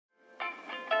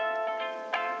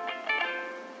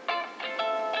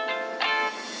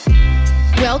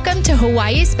Welcome to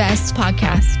Hawaii's Best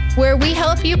podcast, where we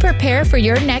help you prepare for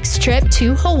your next trip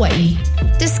to Hawaii.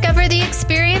 Discover the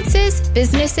experiences,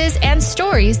 businesses, and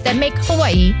stories that make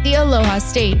Hawaii the Aloha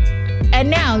State. And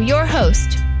now, your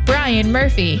host, Brian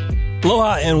Murphy.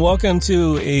 Aloha, and welcome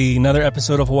to another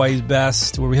episode of Hawaii's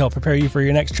Best, where we help prepare you for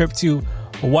your next trip to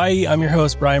Hawaii. I'm your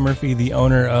host, Brian Murphy, the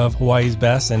owner of Hawaii's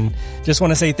Best, and just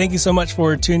want to say thank you so much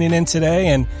for tuning in today.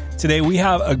 And today we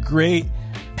have a great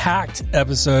packed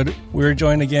episode. We're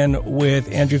joined again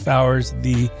with Andrew Fowers,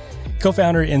 the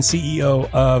co-founder and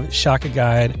CEO of Shaka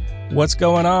Guide. What's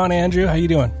going on, Andrew? How you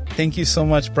doing? Thank you so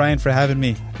much, Brian, for having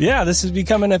me. Yeah, this is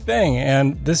becoming a thing,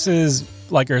 and this is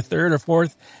like our third or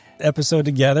fourth episode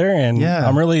together, and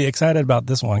I'm really excited about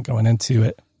this one going into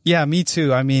it. Yeah, me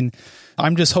too. I mean,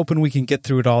 I'm just hoping we can get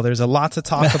through it all. There's a lot to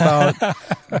talk about,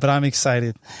 but I'm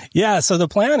excited. Yeah, so the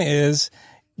plan is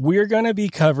we're going to be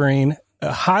covering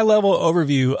a high-level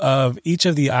overview of each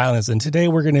of the islands. And today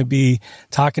we're going to be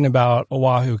talking about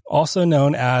Oahu, also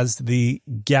known as the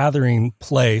gathering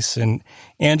place. And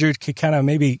Andrew could kind of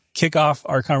maybe kick off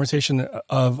our conversation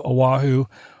of Oahu.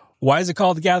 Why is it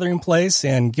called the gathering place?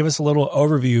 And give us a little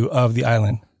overview of the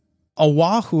island.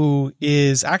 Oahu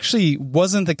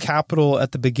wasn't the capital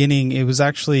at the beginning. It was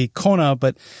actually Kona,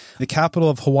 but the capital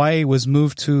of Hawaii was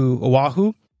moved to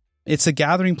Oahu. It's a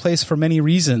gathering place for many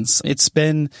reasons. It's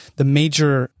been the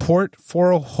major port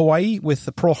for Hawaii with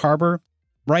the Pearl Harbor.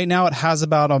 Right now, it has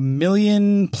about 1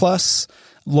 million plus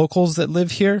locals that live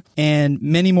here and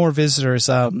many more visitors.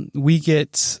 We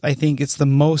get, I think it's the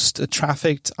most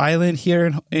trafficked island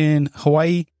here in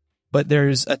Hawaii, but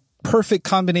there's a perfect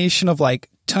combination of like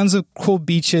tons of cool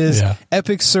beaches,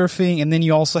 epic surfing, and then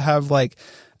you also have like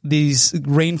these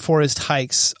rainforest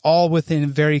hikes all within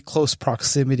very close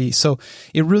proximity. So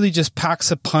it really just packs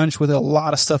a punch with a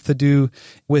lot of stuff to do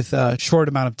with a short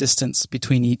amount of distance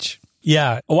between each.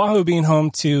 Yeah. Oahu being home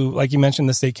to, like you mentioned,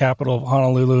 the state capital of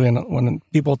Honolulu. And when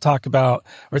people talk about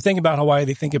or think about Hawaii,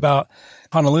 they think about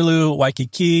Honolulu,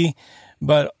 Waikiki.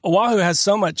 But Oahu has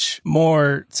so much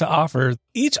more to offer.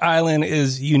 Each island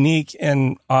is unique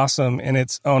and awesome in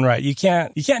its own right. You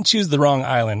can't choose the wrong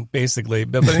island, basically.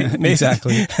 But maybe,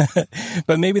 Exactly.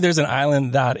 But maybe there's an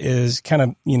island that is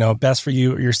kind of, best for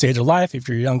you, your stage of life, if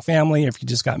you're a young family, if you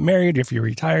just got married, if you're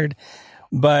retired.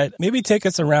 But maybe take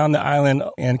us around the island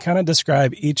and kind of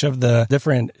describe each of the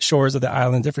different shores of the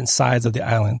island, different sides of the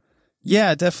island.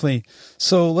 Yeah, definitely.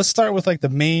 So let's start with like the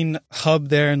main hub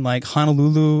there in like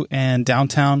Honolulu and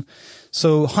downtown.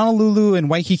 So Honolulu and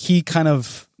Waikiki kind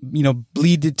of,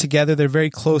 bleed together. They're very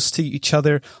close to each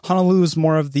other. Honolulu is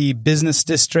more of the business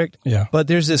district. Yeah. But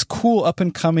there's this cool up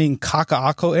and coming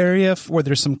Kaka'ako area where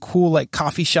there's some cool like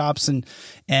coffee shops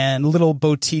and little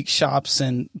boutique shops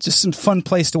and just some fun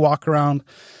place to walk around.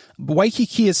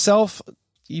 Waikiki itself,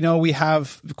 we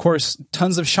have, of course,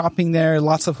 tons of shopping there,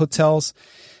 lots of hotels.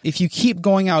 If you keep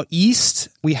going out east,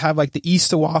 we have like the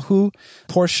East Oahu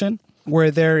portion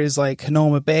where there is like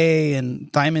Hanauma Bay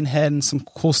and Diamond Head and some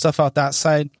cool stuff out that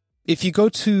side. If you go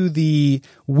to the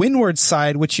windward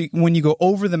side, when you go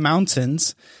over the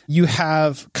mountains, you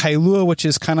have Kailua, which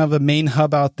is kind of a main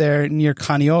hub out there near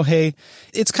Kaneohe.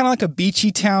 It's kind of like a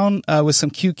beachy town with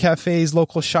some cute cafes,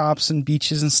 local shops, and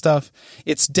beaches and stuff.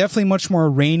 It's definitely much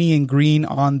more rainy and green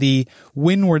on the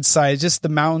windward side. Just the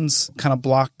mountains kind of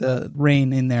block the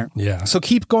rain in there. Yeah. So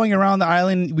keep going around the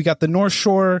island. We got the North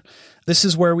Shore. This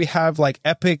is where we have like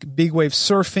epic big wave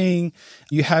surfing.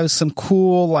 You have some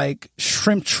cool like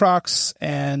shrimp trucks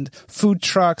and food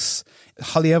trucks.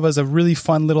 Haleiwa is a really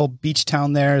fun little beach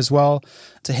town there as well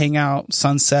to hang out,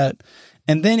 sunset.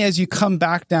 And then as you come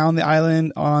back down the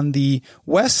island on the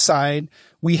west side,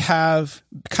 we have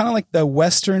kind of like the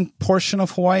western portion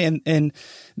of Hawaii. And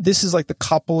this is like the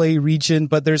Kapolei region,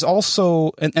 but there's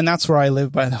also, and that's where I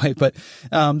live, by the way, but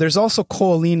there's also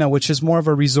Ko'olina, which is more of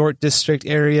a resort district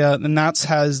area. And that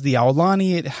has the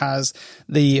Aulani. It has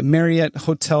the Marriott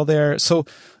Hotel there. So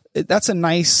that's a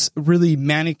nice, really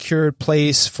manicured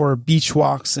place for beach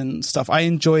walks and stuff. I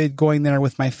enjoyed going there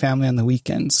with my family on the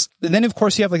weekends. And then, of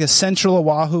course, you have like a central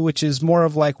Oahu, which is more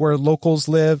of like where locals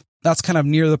live. That's kind of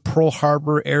near the Pearl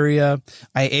Harbor area,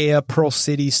 Aiea, Pearl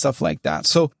City, stuff like that.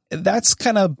 So that's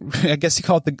kind of, I guess you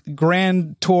call it the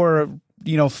grand tour,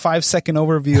 5-second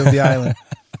overview of the island.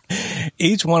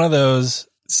 Each one of those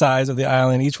sides of the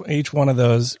island, each one of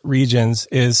those regions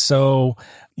is so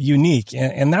unique.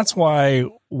 And that's why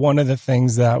one of the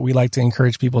things that we like to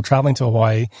encourage people traveling to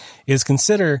Hawaii is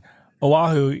consider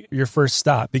Oahu your first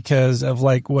stop, because of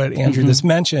like what Andrew just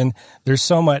mentioned. There's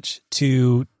so much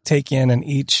to take in, and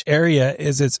each area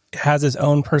has its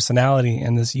own personality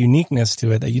and this uniqueness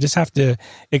to it that you just have to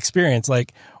experience.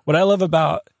 Like what I love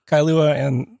about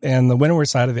Kailua and the windward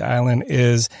side of the island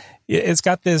it's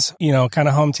got this, kind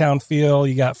of hometown feel.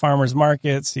 You got farmers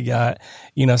markets, you got,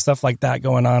 stuff like that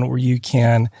going on where you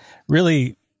can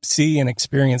really see and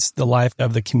experience the life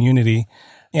of the community.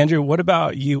 Andrew, what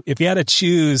about you? If you had to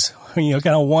choose, kind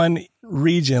of one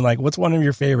region, like what's one of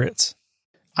your favorites?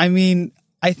 I mean,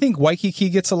 I think Waikiki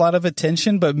gets a lot of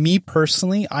attention, but me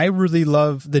personally, I really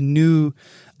love the new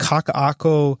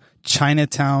Kaka'ako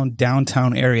Chinatown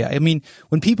downtown area. I mean,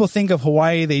 when people think of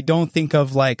Hawaii, they don't think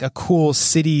of like a cool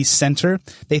city center.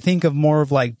 They think of more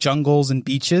of like jungles and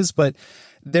beaches, but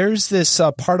there's this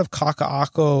part of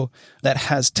Kaka'ako that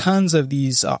has tons of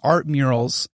these art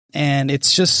murals, and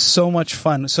it's just so much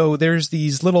fun. So there's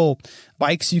these little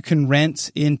bikes you can rent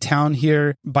in town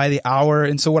here by the hour.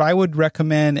 And so what I would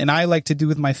recommend, and I like to do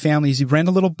with my family, is you rent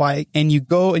a little bike and you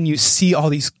go and you see all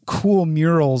these cool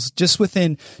murals just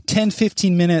within 10,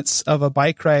 15 minutes of a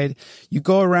bike ride. You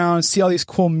go around, see all these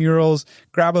cool murals,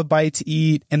 grab a bite to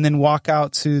eat, and then walk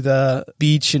out to the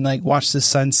beach and like watch the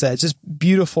sunset. It's just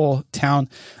beautiful town.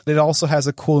 It also has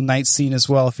a cool night scene as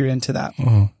well if you're into that.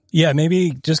 Mm-hmm. Yeah,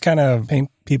 maybe just kind of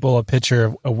paint people a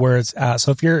picture of where it's at.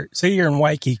 So if you're in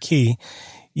Waikiki,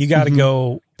 you got to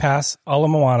go past Ala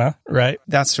Moana, right?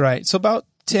 That's right. So about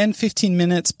 10, 15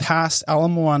 minutes past Ala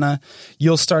Moana,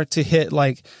 you'll start to hit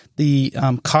like the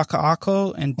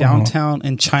Kaka'ako and downtown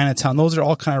and Chinatown. Those are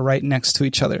all kind of right next to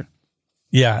each other.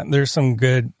 Yeah, there's some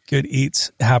good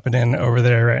eats happening over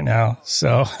there right now.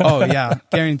 So, oh yeah,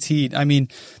 guaranteed. I mean,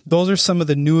 those are some of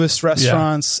the newest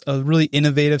restaurants, really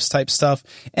innovative type stuff,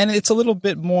 and it's a little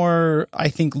bit more, I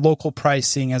think, local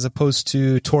pricing as opposed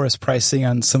to tourist pricing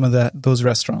on some of those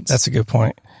restaurants. That's a good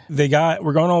point. We're going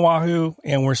to Oahu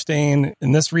and we're staying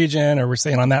in this region or we're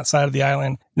staying on that side of the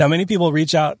island. Now, many people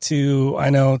reach out to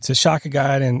Shaka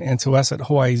Guide and to us at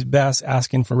Hawaii's Best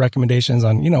asking for recommendations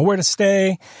on, where to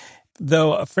stay.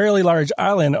 Though a fairly large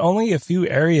island, only a few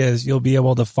areas you'll be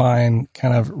able to find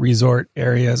kind of resort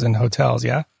areas and hotels,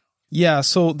 yeah? Yeah,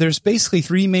 so there's basically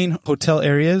three main hotel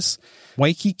areas: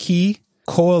 Waikiki,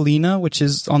 Ko'olina, which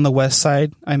is on the west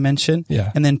side, I mentioned,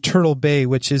 and then Turtle Bay,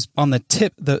 which is on the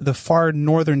tip, the far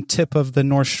northern tip of the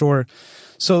North Shore.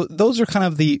 So those are kind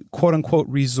of the quote-unquote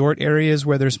resort areas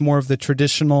where there's more of the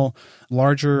traditional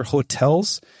larger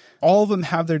hotels. All of them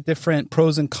have their different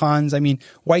pros and cons. I mean,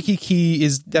 Waikiki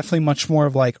is definitely much more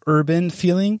of like urban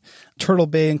feeling. Turtle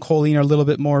Bay and Ko'olina are a little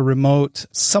bit more remote,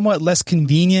 somewhat less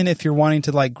convenient if you're wanting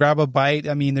to like grab a bite.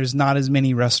 I mean, there's not as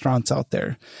many restaurants out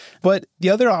there. But the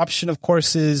other option, of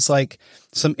course, is like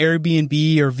some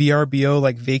Airbnb or VRBO,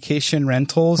 like vacation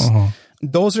rentals.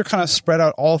 Those are kind of spread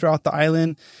out all throughout the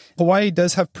island. Hawaii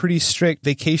does have pretty strict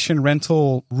vacation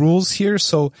rental rules here,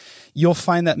 so you'll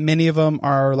find that many of them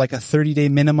are like a 30-day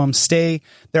minimum stay.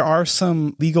 There are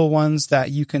some legal ones that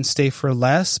you can stay for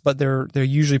less, but they're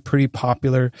usually pretty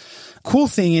popular. Cool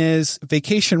thing is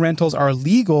vacation rentals are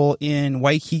legal in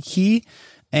Waikiki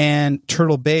and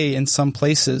Turtle Bay in some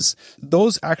places.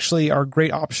 Those actually are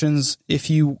great options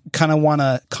if you kind of want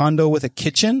a condo with a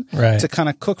kitchen to kind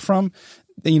of cook from.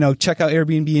 Check out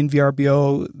Airbnb and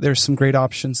VRBO. There's some great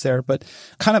options there. But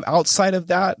kind of outside of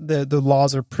that, the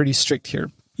laws are pretty strict here.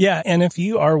 Yeah. And if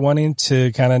you are wanting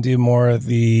to kind of do more of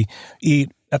the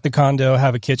eat at the condo,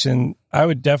 have a kitchen, I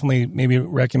would definitely maybe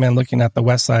recommend looking at the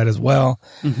west side as well.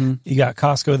 You got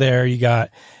Costco there. You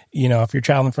got, if you're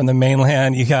traveling from the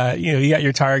mainland, you got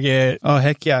your Target. Oh,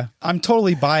 heck yeah. I'm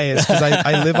totally biased because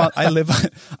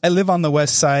I live on the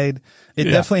west side. It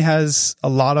definitely has a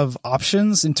lot of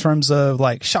options in terms of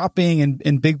like shopping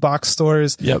and big box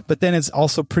stores. Yep. But then it's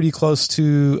also pretty close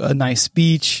to a nice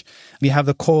beach. We have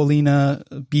the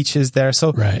Ko'olina beaches there.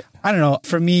 So I don't know.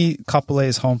 For me, Kapolei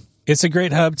is home. It's a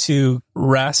great hub to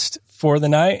rest for the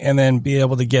night and then be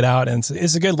able to get out. And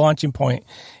it's a good launching point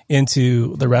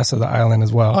into the rest of the island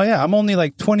as well. Oh yeah. I'm only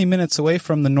like 20 minutes away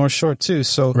from the North Shore too.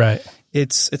 So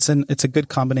it's a good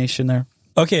combination there.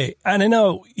 Okay. And I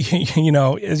know,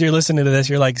 as you're listening to this,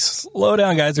 you're like, slow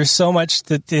down, guys. There's so much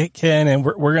to take in. And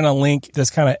we're going to link this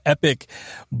kind of epic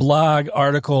blog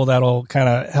article that'll kind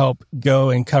of help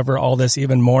go and cover all this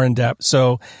even more in depth.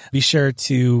 So be sure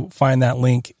to find that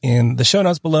link in the show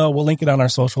notes below. We'll link it on our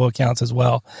social accounts as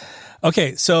well.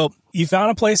 Okay. So you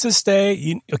found a place to stay.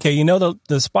 You know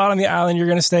the spot on the island you're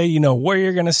going to stay. You know where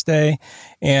you're going to stay.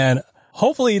 And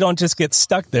hopefully you don't just get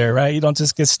stuck there, right? You don't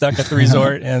just get stuck at the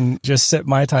resort and just sip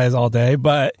Mai Tais all day,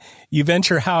 but you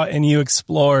venture out and you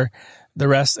explore the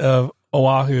rest of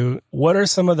Oahu. What are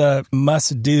some of the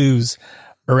must-dos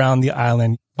around the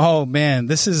island? Oh man,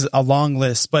 this is a long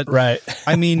list, but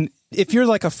I mean, if you're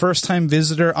like a first-time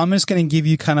visitor, I'm just going to give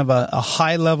you kind of a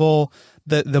high-level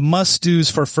the must-dos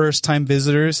for first-time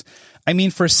visitors. I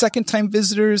mean, for second-time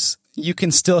visitors, you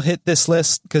can still hit this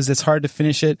list because it's hard to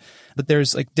finish it, but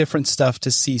there's like different stuff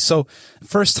to see. So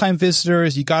first-time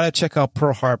visitors, you got to check out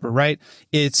Pearl Harbor, right?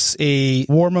 It's a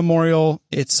war memorial.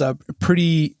 It's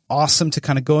pretty awesome to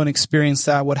kind of go and experience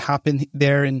that, what happened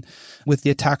there and with the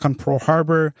attack on Pearl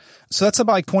Harbor. So that's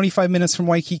about like 25 minutes from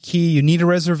Waikiki. You need a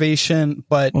reservation,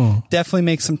 but definitely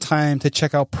make some time to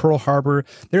check out Pearl Harbor.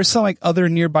 There's some like other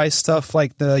nearby stuff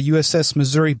like the USS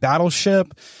Missouri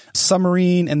battleship,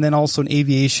 submarine, and then also an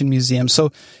aviation museum.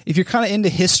 So if you're kind of into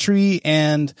history,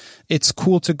 and it's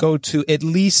cool to go to at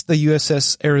least the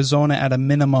USS Arizona at a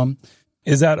minimum.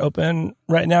 Is that open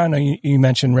right now? I know you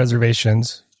mentioned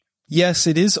reservations. Yes,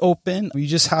 it is open. You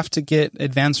just have to get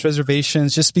advanced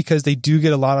reservations just because they do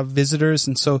get a lot of visitors.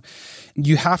 And so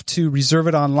you have to reserve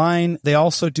it online. They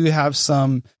also do have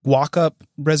some walk-up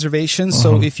reservations.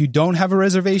 So if you don't have a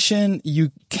reservation,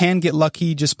 you can get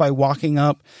lucky just by walking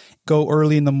up. Go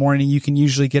early in the morning. You can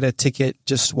usually get a ticket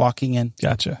just walking in.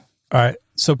 Gotcha. All right.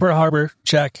 So Pearl Harbor,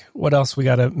 check. What else we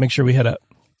got to make sure we hit up?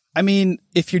 I mean,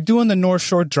 if you're doing the North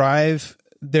Shore Drive,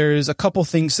 there's a couple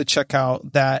things to check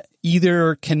out that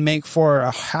either can make for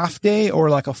a half day or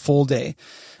like a full day,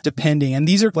 depending. And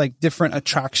these are like different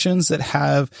attractions that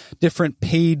have different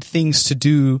paid things to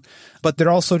do, but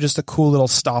they're also just a cool little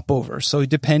stopover. So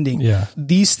depending,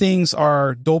 these things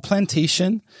are Dole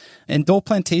Plantation, and Dole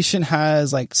Plantation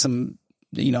has like some,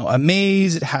 a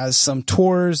maze. It has some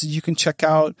tours you can check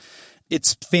out.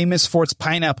 It's famous for its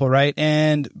pineapple, right?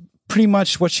 And pretty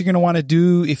much what you're going to want to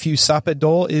do if you stop at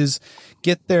Dole is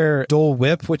get their Dole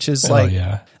Whip, which is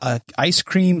a ice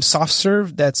cream soft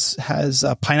serve has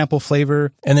pineapple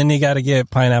flavor. And then you got to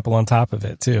get pineapple on top of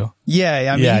it too.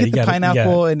 Yeah. I mean, you get the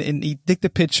pineapple and you take the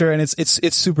picture, and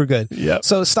it's super good. Yep.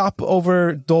 So stop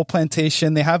over Dole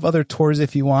Plantation. They have other tours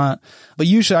if you want, but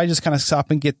usually I just kind of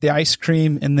stop and get the ice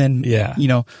cream and then,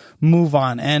 move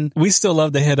on. And we still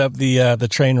love to hit up the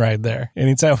train ride there.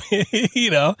 Anytime,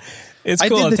 it's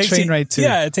cool. I did the train ride too.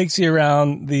 Yeah. It takes you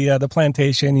around the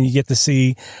plantation, and you get to see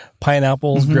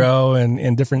pineapples grow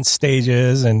in different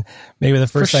stages. And maybe the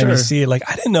first time you see it, like,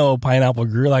 I didn't know pineapple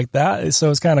grew like that. So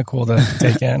it's kind of cool to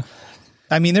take in.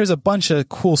 I mean, there's a bunch of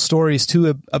cool stories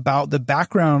too about the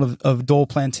background of Dole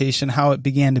Plantation, how it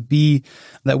began to be,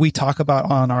 that we talk about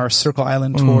on our Circle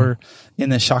Island tour in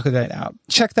the Shaka Guide app.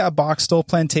 Check that box, Dole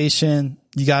Plantation.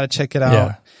 You got to check it out.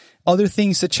 Yeah. Other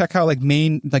things to check out, like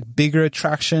bigger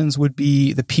attractions, would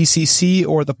be the PCC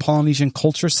or the Polynesian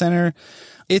Culture Center.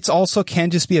 It's also can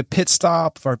just be a pit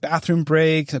stop for a bathroom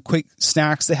break, a quick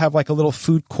snacks. They have like a little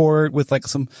food court with like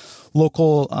some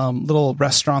local little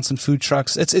restaurants and food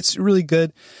trucks. It's really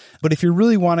good. But if you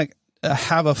really want to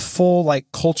have a full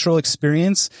like cultural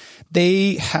experience,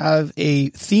 they have a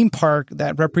theme park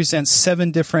that represents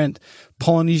 7 different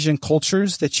Polynesian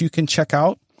cultures that you can check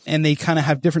out. And they kind of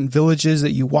have different villages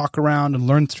that you walk around and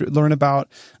learn about.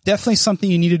 Definitely something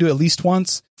you need to do at least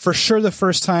once. For sure the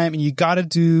first time, and you got to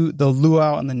do the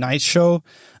luau and the night show.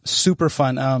 Super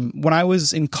fun. When I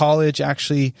was in college,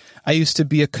 actually, I used to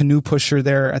be a canoe pusher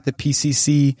there at the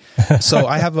PCC. So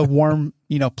I have a warm,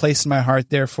 place in my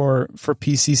heart there for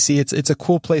PCC. It's a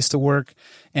cool place to work,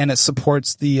 and it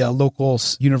supports the local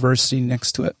university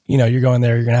next to it. You're going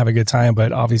there, you're going to have a good time,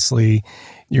 but obviously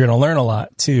you're going to learn a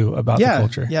lot too about the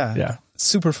culture. Yeah.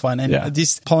 Super fun. And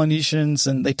these Polynesians,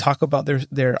 and they talk about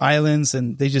their islands,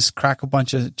 and they just crack a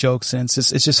bunch of jokes, and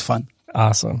it's just fun.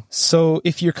 Awesome. So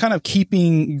if you're kind of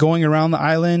going around the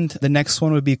island, the next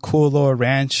one would be Kualoa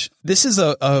Ranch. This is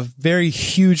a very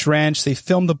huge ranch. They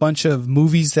filmed a bunch of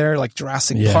movies there, like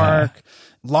Jurassic Park,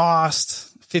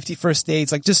 Lost, 50 First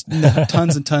Dates, like just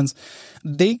tons and tons.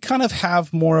 They kind of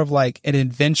have more of like an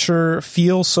adventure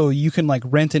feel. So you can like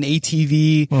rent an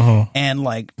ATV and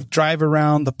like drive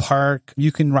around the park.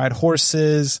 You can ride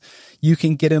horses. You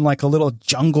can get in like a little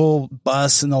jungle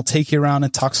bus, and they'll take you around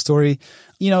and talk story.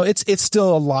 It's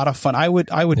still a lot of fun. I would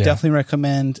definitely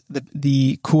recommend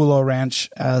the Kualoa Ranch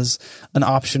as an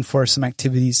option for some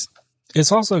activities.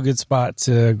 It's also a good spot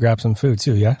to grab some food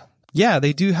too. Yeah. Yeah,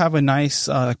 they do have a nice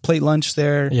plate lunch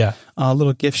there. Yeah. A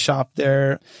little gift shop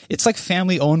there. It's like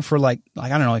family owned for like I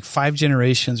don't know, like 5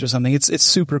 generations or something. It's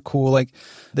super cool. Like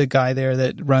the guy there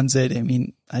that runs it, I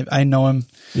mean, I know him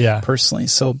personally.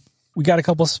 So we got a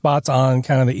couple spots on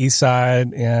kind of the east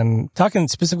side, and talking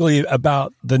specifically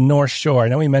about the North Shore. I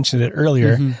know we mentioned it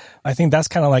earlier. I think that's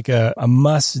kind of like a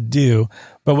must do.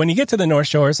 But when you get to the North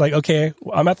Shore, it's like, okay,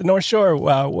 I'm at the North Shore.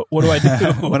 Wow, what do I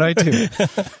do? What do I do?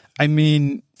 I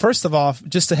mean, first of all,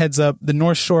 just a heads up, the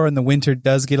North Shore in the winter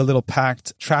does get a little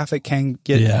packed. Traffic can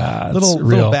get a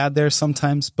little bad there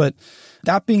sometimes. But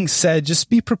that being said, just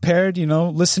be prepared,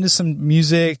 listen to some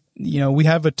music. We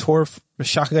have a tour, a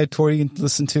Shaka Guide tour you can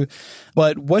listen to.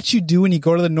 But what you do when you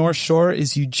go to the North Shore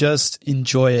is you just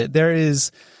enjoy it. There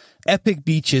is epic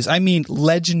beaches. I mean,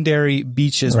 legendary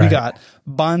beaches. Right. We got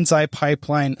Banzai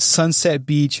Pipeline, Sunset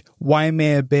Beach,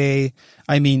 Waimea Bay.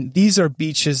 I mean, these are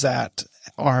beaches that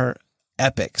are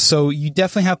epic. So you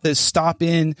definitely have to stop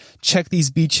in, check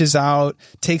these beaches out,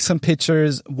 take some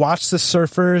pictures, watch the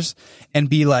surfers, and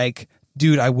be like,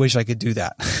 dude, I wish I could do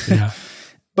that. Yeah.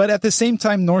 But at the same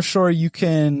time, North Shore, you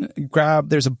can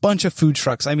there's a bunch of food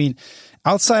trucks. I mean,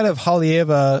 outside of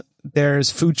Haleiwa,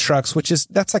 there's food trucks,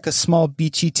 that's like a small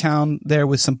beachy town there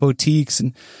with some boutiques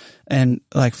and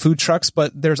like food trucks.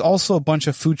 But there's also a bunch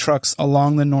of food trucks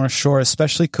along the North Shore,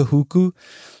 especially Kahuku.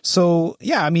 So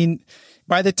yeah, I mean,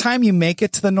 by the time you make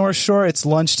it to the North Shore, it's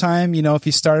lunchtime, if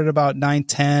you start at about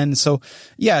 9:10. So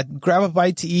yeah, grab a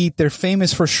bite to eat. They're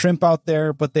famous for shrimp out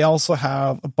there, but they also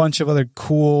have a bunch of other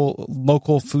cool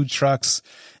local food trucks,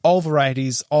 all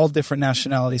varieties, all different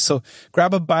nationalities. So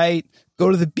grab a bite,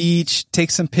 go to the beach,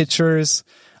 take some pictures.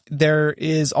 There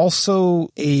is also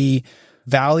a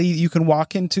valley you can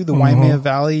walk into, the Waimea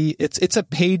Valley. It's a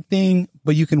paid thing,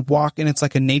 but you can walk, and it's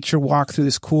like a nature walk through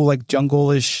this cool, like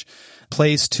jungle-ish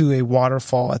place to a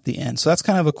waterfall at the end. So that's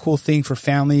kind of a cool thing for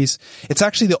families. It's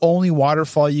actually the only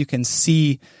waterfall you can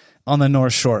see on the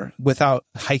North Shore without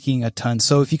hiking a ton.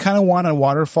 So if you kind of want a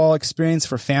waterfall experience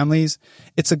for families,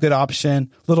 it's a good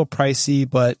option. A little pricey,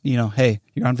 but hey,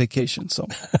 you're on vacation. So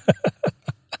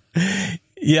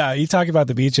yeah, you talk about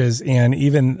the beaches, and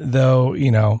even though,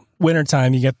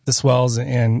 wintertime, you get the swells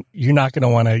and you're not going to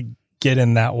want to get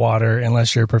in that water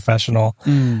unless you're a professional.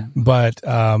 But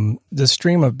the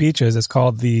stream of beaches is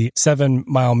called the 7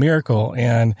 Mile Miracle,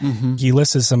 and he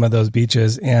lists some of those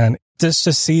beaches, and just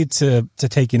to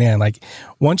take it in. Like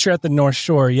once you're at the North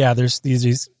Shore, yeah, there's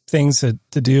these things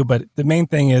to do, but the main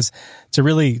thing is to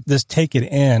really just take it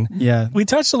in. Yeah. We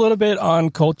touched a little bit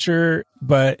on culture,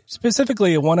 but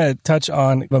specifically I want to touch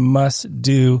on the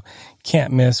must-do,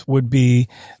 can't miss would be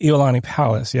Iolani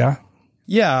Palace, yeah?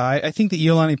 Yeah, I think the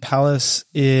Iolani Palace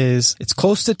it's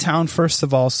close to town, first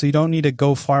of all, so you don't need to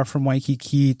go far from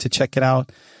Waikiki to check it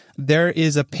out. There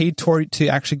is a paid tour to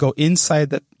actually go inside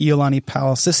the Iolani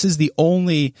Palace. This is the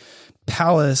only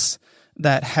palace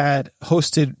that had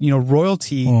hosted,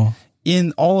 royalty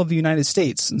in all of the United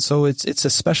States. And so it's a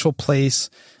special place.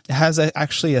 It has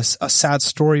actually a sad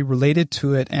story related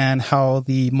to it, and how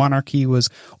the monarchy was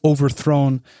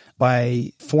overthrown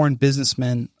by foreign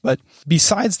businessmen. But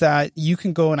besides that, you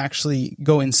can go and actually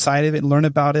go inside of it and learn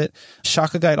about it.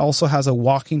 Shaka Guide also has a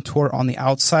walking tour on the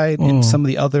outside and some of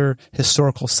the other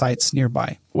historical sites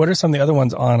nearby. What are some of the other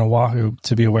ones on Oahu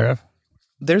to be aware of?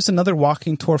 There's another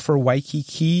walking tour for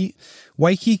Waikiki.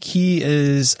 Waikiki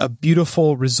is a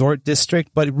beautiful resort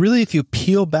district, but really if you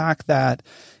peel back that,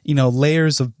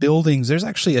 layers of buildings, there's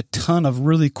actually a ton of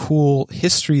really cool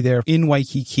history there in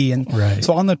Waikiki. And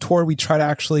so on the tour, we try to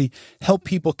actually help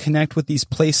people connect with these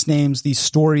place names, these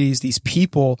stories, these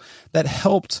people that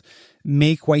helped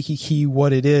make Waikiki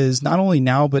what it is, not only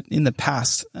now, but in the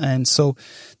past. And so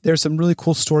there's some really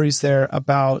cool stories there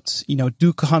about,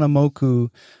 Duke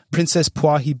Hanamoku, Princess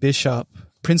Puahi Bishop,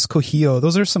 Prince Kohio.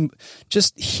 Those are some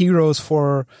just heroes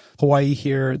for Hawaii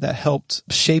here that helped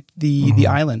shape the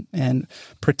island and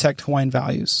protect Hawaiian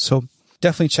values. So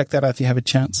definitely check that out if you have a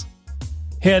chance.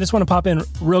 Hey, I just want to pop in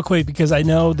real quick because I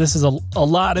know this is a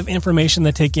lot of information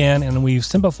to take in, and we've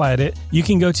simplified it. You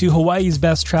can go to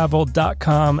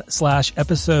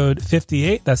hawaiisbesttravel.com/episode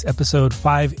 58. That's episode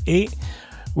 58,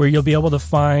 where you'll be able to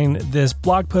find this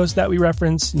blog post that we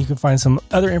referenced. You can find some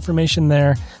other information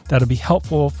there that'll be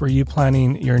helpful for you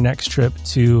planning your next trip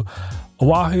to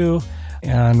Oahu.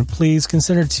 And please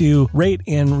consider to rate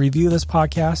and review this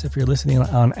podcast if you're listening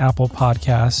on Apple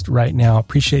Podcast right now.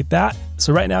 Appreciate that.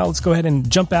 So right now, let's go ahead and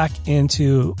jump back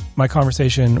into my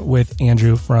conversation with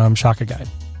Andrew from Shaka Guide.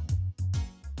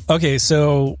 Okay,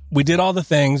 so we did all the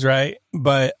things, right?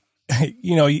 But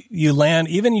you land,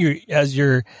 as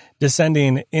you're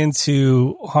descending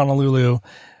into Honolulu,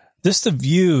 just the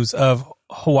views of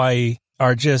Hawaii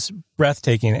are just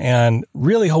breathtaking. And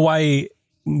really, Hawaii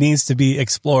needs to be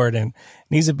explored and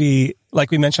needs to be, like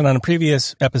we mentioned on a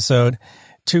previous episode,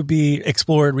 to be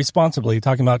explored responsibly.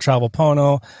 Talking about travel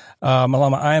pono,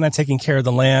 Malama Aina taking care of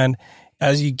the land.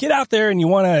 As you get out there and you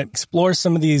want to explore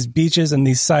some of these beaches and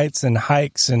these sites and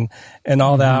hikes and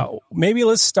all that, maybe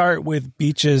let's start with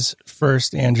beaches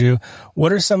first, Andrew.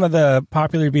 What are some of the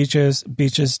popular beaches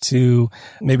to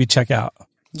maybe check out?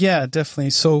 Yeah,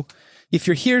 definitely. So if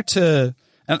you're here to,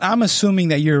 and I'm assuming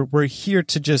that we're here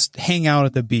to just hang out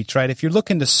at the beach, right? If you're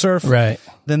looking to surf, Right.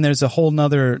 then there's a whole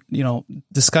nother,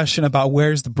 discussion about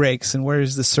where's the breaks and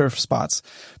where's the surf spots.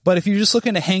 But if you're just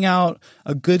looking to hang out,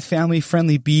 a good family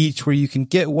friendly beach where you can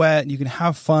get wet, you can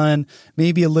have fun,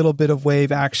 maybe a little bit of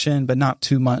wave action, but not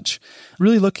too much.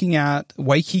 Really looking at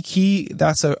Waikiki,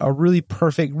 that's a really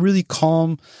perfect, really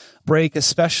calm break,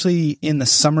 especially in the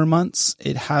summer months.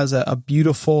 It has a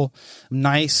beautiful,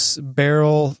 nice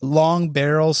barrel, long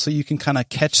barrel, so you can kind of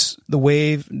catch the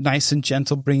wave nice and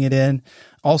gentle, bring it in.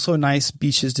 Also nice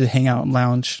beaches to hang out and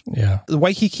lounge. Yeah. The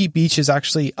Waikiki beach is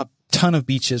actually a ton of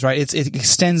beaches, right? It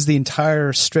extends the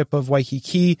entire strip of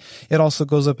Waikiki. It also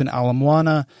goes up in Ala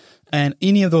Moana, and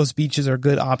any of those beaches are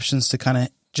good options to kind of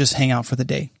just hang out for the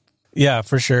day. Yeah,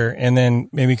 for sure. And then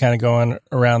maybe kind of going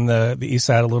around the east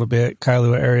side a little bit,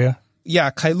 Kailua area.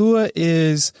 Yeah, Kailua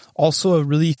is also a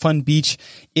really fun beach.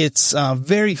 It's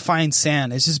very fine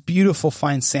sand. It's just beautiful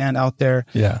fine sand out there.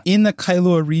 Yeah. In the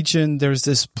Kailua region, there's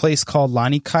this place called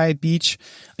Lanikai Beach.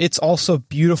 It's also a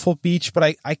beautiful beach,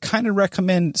 but I kind of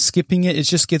recommend skipping it. It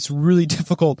just gets really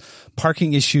difficult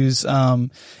parking issues.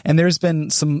 And there's been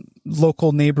some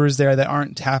local neighbors there that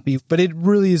aren't happy, but it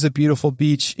really is a beautiful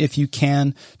beach. If you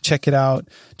can, check it out.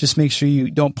 Just make sure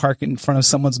you don't park in front of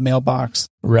someone's mailbox.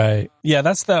 Right. Yeah,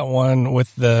 that's that one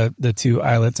with the two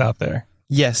islets out there.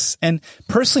 Yes. And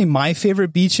personally, my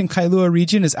favorite beach in Kailua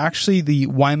region is actually the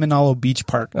Waimanalo Beach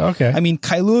Park. Okay. I mean,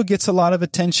 Kailua gets a lot of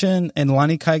attention and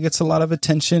Lanikai gets a lot of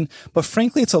attention, but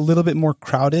frankly, it's a little bit more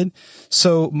crowded.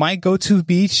 So my go-to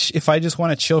beach, if I just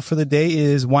want to chill for the day,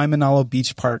 is Waimanalo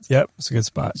Beach Park. Yep. It's a good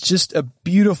spot. It's just a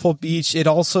beautiful beach. It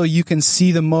also, you can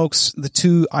see the Mokes, the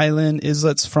two island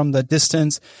islets from the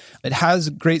distance. It has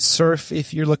great surf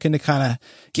if you're looking to kind of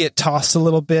get tossed a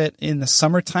little bit in the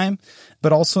summertime,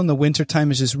 but also in the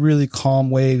wintertime is just really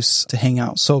calm waves to hang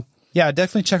out. So yeah,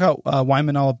 definitely check out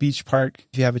Waimanalo Beach Park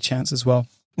if you have a chance as well.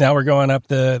 Now we're going up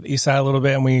the east side a little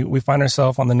bit and we find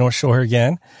ourselves on the North Shore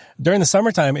again. During the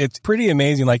summertime, it's pretty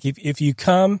amazing. Like if you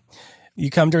come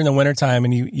during the wintertime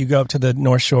and you go up to the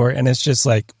North Shore and it's just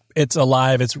like, it's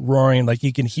alive, it's roaring, like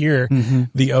you can hear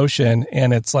the ocean,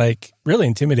 and it's like really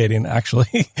intimidating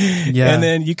actually. Yeah. And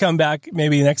then you come back,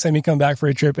 maybe next time you come back for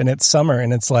a trip and it's summer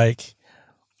and it's like,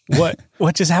 what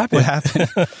just happened? What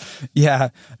happened? Yeah.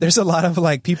 There's a lot of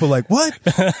like people like, what?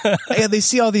 Yeah, they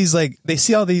see all these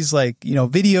videos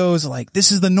like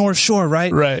this is the North Shore,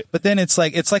 right? Right. But then it's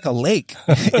like a lake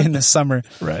in the summer.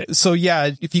 Right. So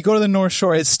yeah, if you go to the North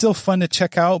Shore, it's still fun to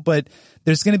check out, but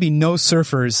there's going to be no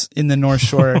surfers in the North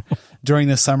Shore during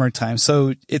the summertime.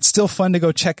 So it's still fun to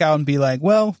go check out and be like,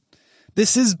 well,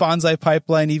 this is Bonsai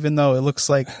Pipeline, even though it looks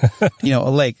like, a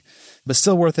lake, but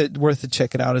still worth it to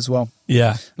check it out as well.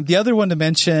 Yeah. The other one to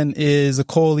mention is the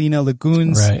Ko'olina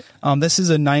Lagoons. Right. This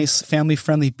is a nice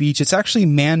family-friendly beach. It's actually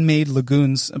man-made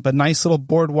lagoons, but nice little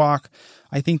boardwalk.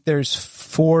 I think there's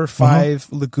 4 or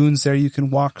 5 lagoons there you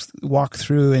can walk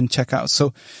through and check out.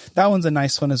 So that one's a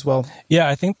nice one as well. Yeah,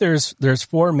 I think there's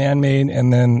 4 man-made,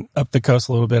 and then up the coast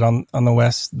a little bit on the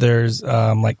west, there's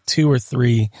like 2 or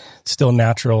 3 still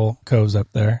natural coves up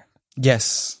there.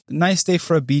 Yes. Nice day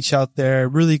for a beach out there.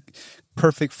 Really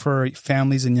perfect for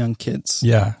families and young kids.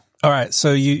 Yeah. All right.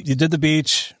 So you did the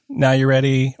beach. Now you're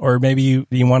ready. Or maybe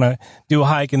you want to do a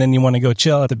hike and then you want to go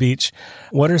chill at the beach.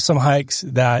 What are some hikes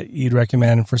that you'd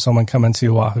recommend for someone coming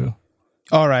to Oahu?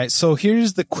 All right. So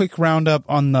here's the quick roundup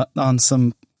on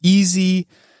some easy,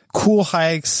 cool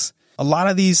hikes. A lot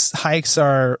of these hikes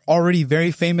are already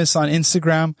very famous on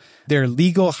Instagram. They're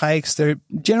legal hikes. They're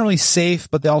generally safe,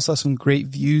 but they also have some great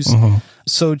views.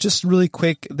 So just really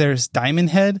quick, there's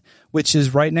Diamond Head, which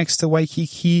is right next to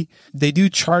Waikiki. They do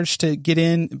charge to get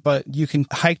in, but you can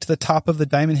hike to the top of the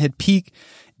Diamond Head Peak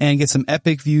and get some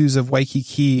epic views of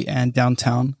Waikiki and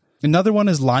downtown. Another one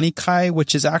is Lanikai,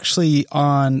 which is actually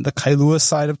on the Kailua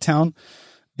side of town.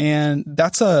 And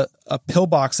that's a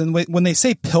pillbox. And when they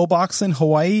say pillbox in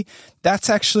Hawaii, that's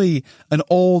actually an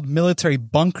old military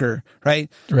bunker, right?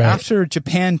 After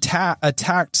Japan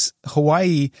attacked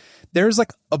Hawaii, there's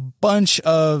like a bunch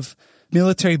of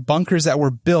military bunkers that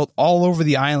were built all over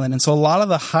the island. And so a lot of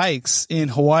the hikes in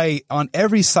Hawaii on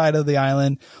every side of the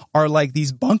island are like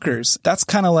these bunkers. That's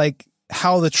kind of like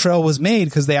how the trail was made,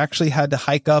 because they actually had to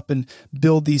hike up and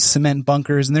build these cement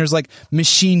bunkers, and there's like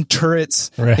machine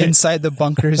turrets inside the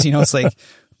bunkers. It's like,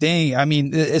 dang, I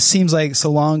mean, it seems like so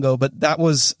long ago, but that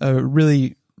was a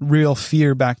really real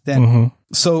fear back then.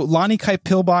 So Lanikai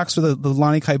Pillbox, or the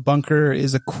Lanikai Bunker,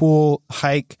 is a cool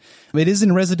hike. It is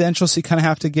in residential, so you kind of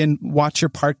have to, again, watch your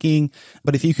parking.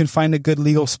 But if you can find a good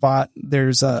legal spot,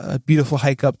 there's a beautiful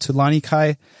hike up to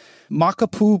Lanikai.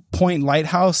 Makapu Point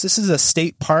Lighthouse. This is a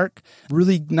state park,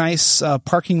 really nice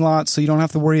parking lot, so you don't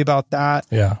have to worry about that.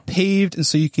 Yeah. Paved, and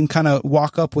so you can kind of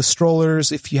walk up with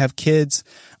strollers if you have kids.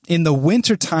 In the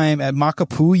wintertime at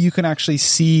Makapu, you can actually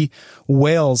see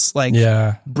whales like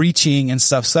breaching and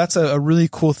stuff. So that's a really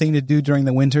cool thing to do during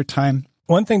the wintertime.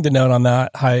 One thing to note on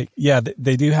that hike,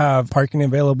 they do have parking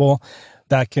available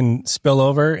that can spill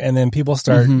over, and then people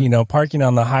start, parking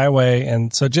on the highway.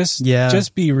 And so just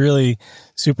be really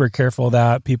super careful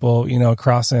that people,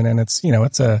 crossing, and it's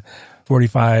a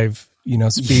 45,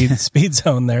 speed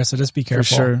zone there. So just be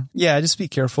careful. For sure. Yeah, just be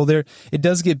careful there. It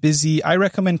does get busy. I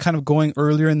recommend kind of going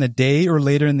earlier in the day or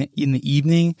later in the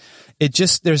evening.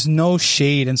 There's no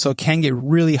shade. And so it can get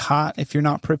really hot if you're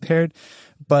not prepared,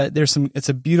 but it's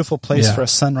a beautiful place for a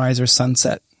sunrise or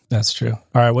sunset. That's true.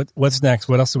 All right. What's next?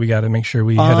 What else do we got to make sure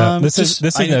we hit up? This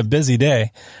is a busy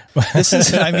day. This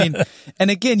is, and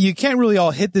again, you can't really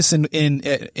all hit this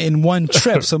in one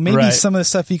trip. So maybe some of the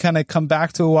stuff you kind of come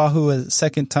back to Oahu a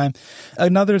second time.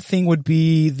 Another thing would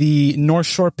be the North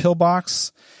Shore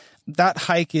Pillbox. That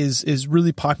hike is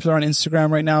really popular on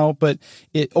Instagram right now, but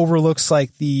it overlooks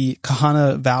like the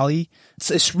Kahana Valley.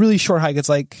 It's a really short hike. It's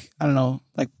like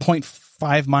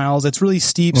 0.5 miles. It's really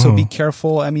steep, so be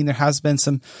careful. There has been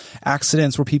some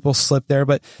accidents where people slip there,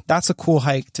 but that's a cool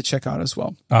hike to check out as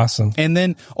well. Awesome. And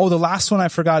then, the last one I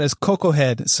forgot is Coco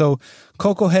Head. So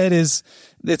Coco Head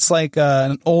it's like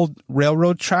an old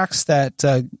railroad tracks that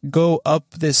go up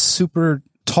this super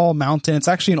tall mountain. It's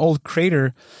actually an old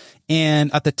crater.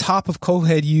 And at the top of Coco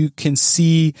Head, you can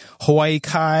see Hawaii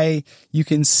Kai. You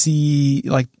can see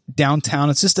like downtown.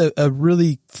 It's just a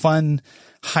really fun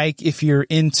hike if you're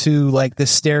into like the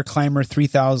Stair Climber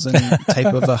 3000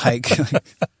 type of a hike.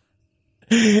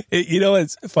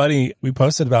 It's funny. We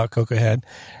posted about Coco Head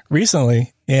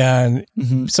recently, and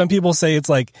some people say it's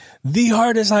like the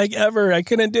hardest hike ever. I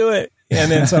couldn't do it. And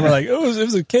then some are like, it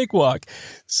was a cakewalk.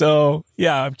 So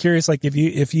yeah, I'm curious, like if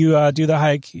you do the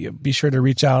hike, be sure to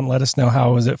reach out and let us know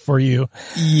how was it for you.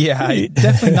 Yeah,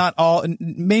 definitely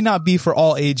may not be for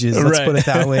all ages. Let's put it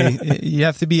that way. You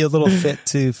have to be a little fit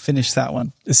to finish that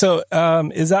one. So,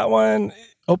 is that one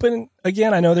open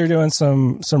again? I know they're doing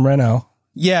some reno.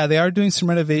 Yeah, they are doing some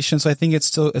renovations. So I think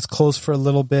it's closed for a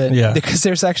little bit. Yeah. Because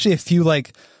there's actually a few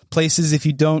like places, if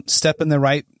you don't step on the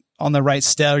right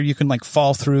stair, you can like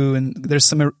fall through, and there's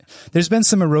been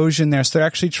some erosion there. So they're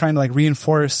actually trying to like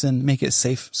reinforce and make it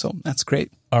safe. So that's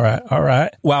great. All right.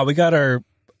 Wow. We got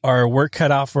our work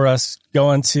cut out for us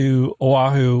going to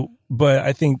Oahu, but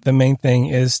I think the main thing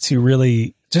is to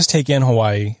really just take in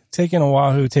Hawaii, take in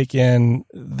Oahu, take in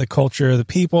the culture, the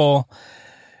people,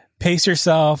 pace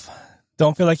yourself.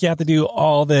 Don't feel like you have to do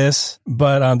all this,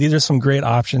 but these are some great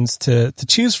options to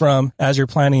choose from as you're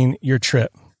planning your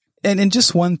trip. And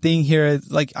just one thing here,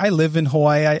 like I live in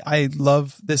Hawaii. I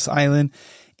love this island,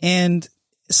 and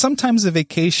sometimes a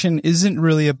vacation isn't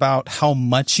really about how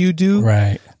much you do,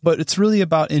 right? But it's really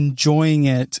about enjoying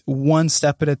it one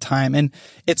step at a time. And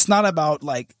it's not about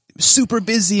like super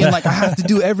busy and like I have to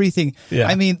do everything.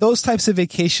 Yeah. Those types of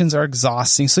vacations are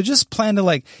exhausting. So just plan to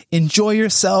like enjoy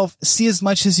yourself, see as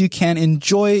much as you can,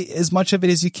 enjoy as much of it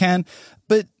as you can,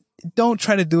 but don't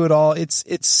try to do it all. It's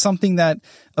something that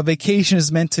a vacation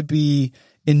is meant to be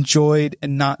enjoyed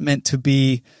and not meant to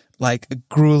be like a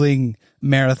grueling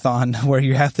marathon where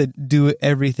you have to do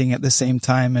everything at the same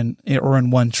time or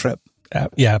in one trip.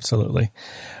 Yeah, absolutely.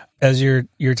 As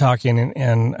you're talking,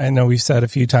 and I know we've said a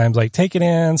few times, like take it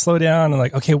in, slow down, and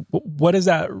like, okay, what does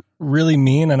that really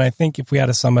mean? And I think if we had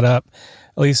to sum it up,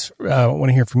 at least I want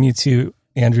to hear from you too,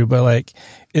 Andrew, but like,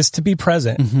 is to be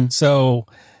present. Mm-hmm. So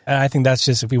I think that's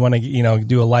just if we want to,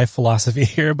 do a life philosophy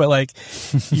here, but like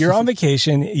you're on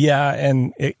vacation. Yeah.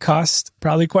 And it costs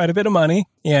probably quite a bit of money,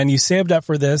 and you saved up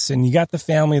for this, and you got the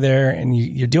family there, and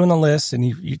you're doing the list,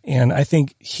 and I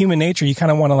think human nature, you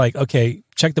kind of want to like, okay,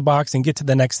 check the box and get to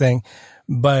the next thing.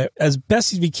 But as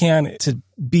best as we can to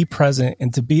be present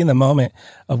and to be in the moment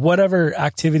of whatever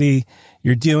activity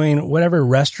you're doing, whatever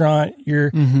restaurant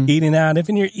you're eating at,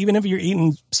 even if you're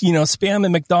eating, spam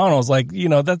at McDonald's,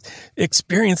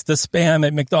 experience the spam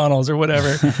at McDonald's or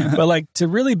whatever, but like to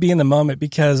really be in the moment,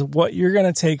 because what you're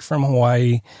going to take from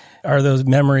Hawaii are those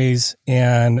memories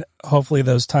and hopefully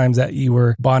those times that you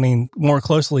were bonding more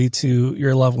closely to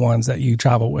your loved ones that you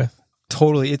travel with.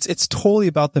 Totally. It's totally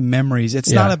about the memories.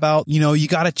 It's not about, you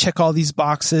got to check all these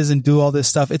boxes and do all this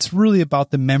stuff. It's really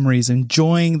about the memories,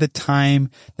 enjoying the time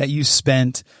that you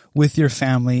spent with your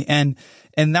family. And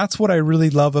that's what I really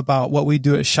love about what we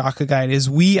do at Shaka Guide is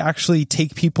we actually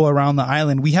take people around the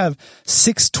island. We have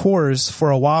 6 tours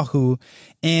for Oahu,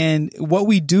 And what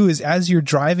we do is, as you're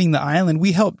driving the island,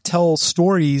 we help tell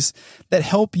stories that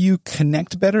help you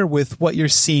connect better with what you're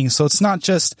seeing. So it's not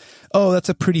just, oh, that's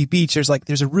a pretty beach. There's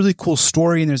a really cool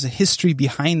story and there's a history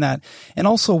behind that. And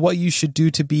also what you should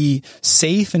do to be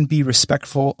safe and be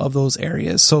respectful of those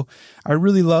areas. So I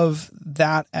really love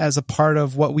that as a part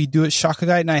of what we do at Shaka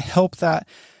Guide. And I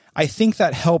think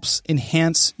that helps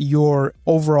enhance your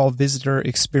overall visitor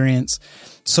experience.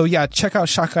 So yeah, check out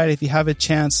Shaka Guide if you have a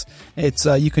chance. It's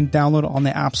you can download it on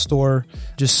the App Store.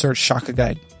 Just search Shaka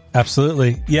Guide.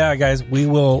 Absolutely. Yeah, guys, we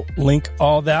will link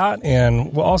all that.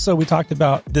 And we talked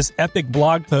about this epic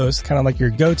blog post, kind of like your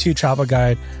go-to travel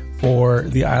guide for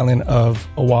the island of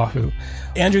Oahu.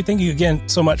 Andrew, thank you again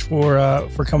so much for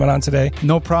coming on today.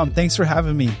 No problem. Thanks for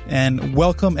having me. And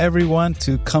welcome everyone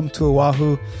to come to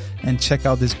Oahu and check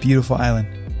out this beautiful island.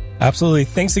 Absolutely.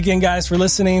 Thanks again, guys, for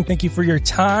listening. Thank you for your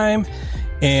time.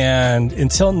 And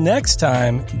until next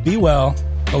time, be well.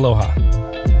 Aloha.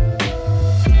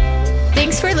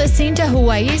 Thanks for listening to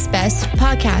Hawaii's Best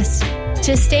podcast.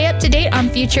 To stay up to date on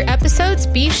future episodes,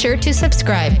 be sure to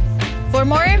subscribe. For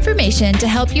more information to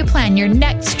help you plan your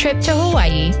next trip to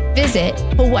Hawaii, visit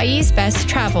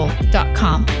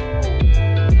hawaiisbesttravel.com.